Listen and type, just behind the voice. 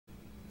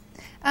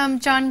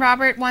John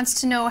Robert wants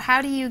to know,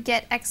 how do you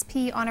get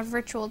XP on a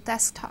virtual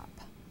desktop?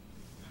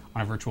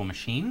 On a virtual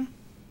machine?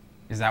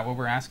 Is that what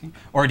we're asking?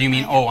 Or do you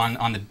mean,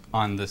 on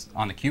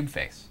the cube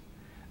face?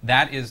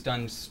 That is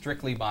done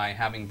strictly by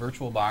having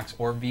VirtualBox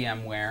or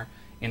VMware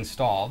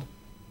installed,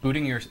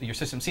 booting your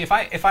system. See, if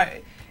I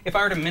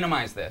were to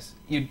minimize this,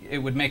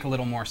 it would make a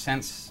little more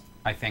sense,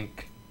 I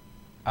think,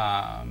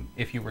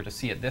 if you were to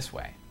see it this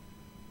way,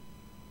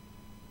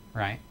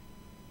 right?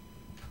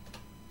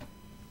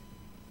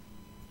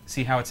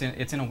 See how it's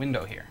in a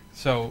window here.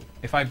 So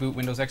if I boot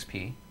Windows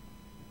XP,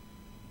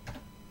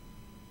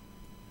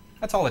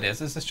 that's all it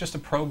is. It's just a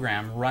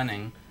program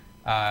running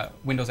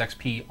Windows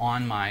XP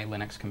on my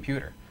Linux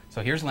computer.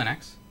 So here's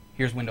Linux,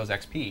 here's Windows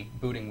XP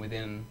booting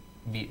within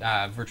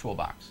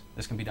VirtualBox.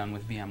 This can be done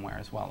with VMware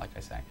as well, like I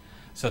say.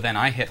 So then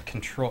I hit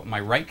my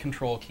right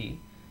control key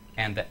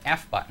and the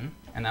F button,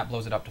 and that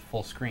blows it up to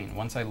full screen.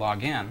 Once I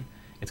log in,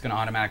 it's going to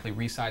automatically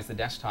resize the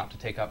desktop to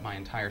take up my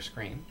entire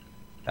screen.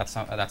 That's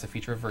a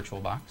feature of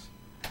VirtualBox.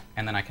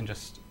 And then I can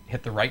just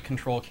hit the right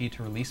control key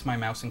to release my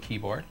mouse and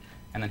keyboard,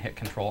 and then hit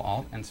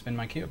Control-Alt and spin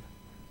my cube.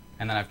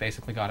 And then I've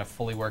basically got a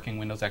fully working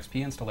Windows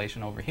XP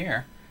installation over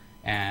here,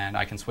 and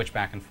I can switch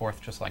back and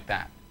forth just like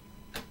that.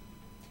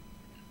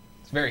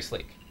 It's very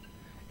sleek.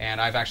 And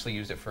I've actually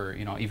used it for,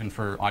 even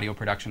for audio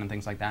production and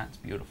things like that. It's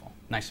beautiful.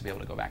 Nice to be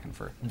able to go back and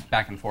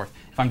forth.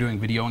 If I'm doing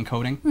video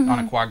encoding on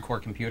a quad-core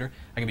computer,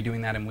 I can be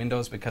doing that in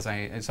Windows because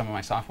some of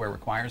my software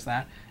requires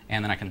that,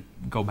 and then I can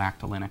go back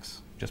to Linux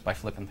just by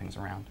flipping things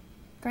around.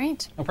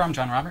 Great. No problem,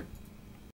 John Robert.